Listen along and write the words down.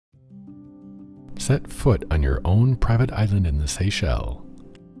Set foot on your own private island in the Seychelles.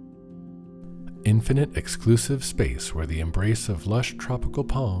 Infinite exclusive space where the embrace of lush tropical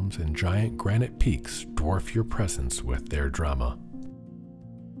palms and giant granite peaks dwarf your presence with their drama.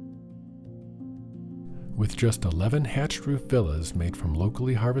 With just 11 hatched roof villas made from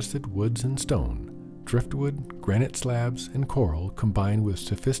locally harvested woods and stone, driftwood, granite slabs, and coral combined with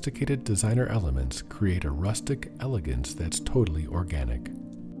sophisticated designer elements create a rustic elegance that's totally organic.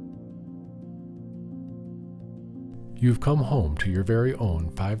 You've come home to your very own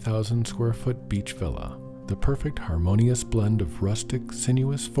 5,000 square foot beach villa, the perfect harmonious blend of rustic,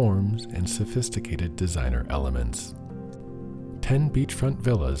 sinuous forms and sophisticated designer elements. 10 beachfront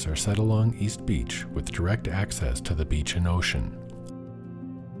villas are set along East Beach with direct access to the beach and ocean.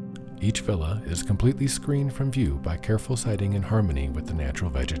 Each villa is completely screened from view by careful siting in harmony with the natural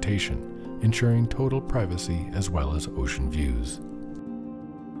vegetation, ensuring total privacy as well as ocean views.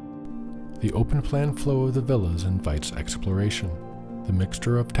 The open-plan flow of the villas invites exploration. The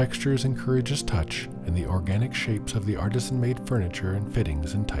mixture of textures encourages touch, and the organic shapes of the artisan-made furniture and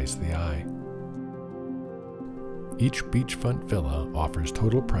fittings entice the eye. Each beachfront villa offers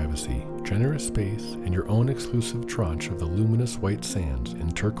total privacy, generous space, and your own exclusive tranche of the luminous white sands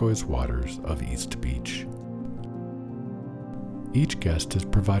and turquoise waters of East Beach. Each guest is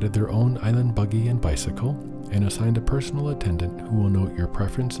provided their own island buggy and bicycle, and assigned a personal attendant who will note your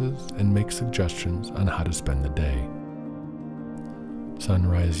preferences and make suggestions on how to spend the day.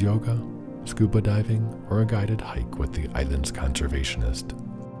 Sunrise yoga, scuba diving, or a guided hike with the island's conservationist.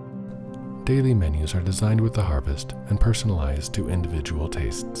 Daily menus are designed with the harvest and personalized to individual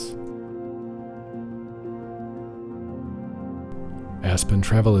tastes. Aspen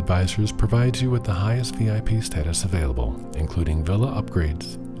Travel Advisors provides you with the highest VIP status available, including villa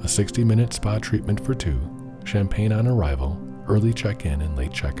upgrades, a 60-minute spa treatment for two, champagne on arrival, early check-in and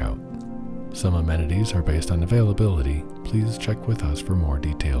late check-out. Some amenities are based on availability. Please check with us for more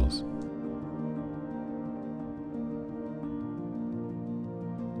details.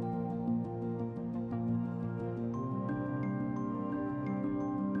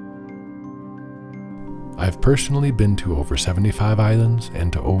 I've personally been to over 75 islands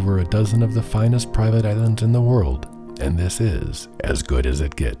and to over a dozen of the finest private islands in the world, and this is as good as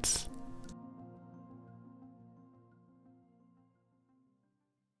it gets.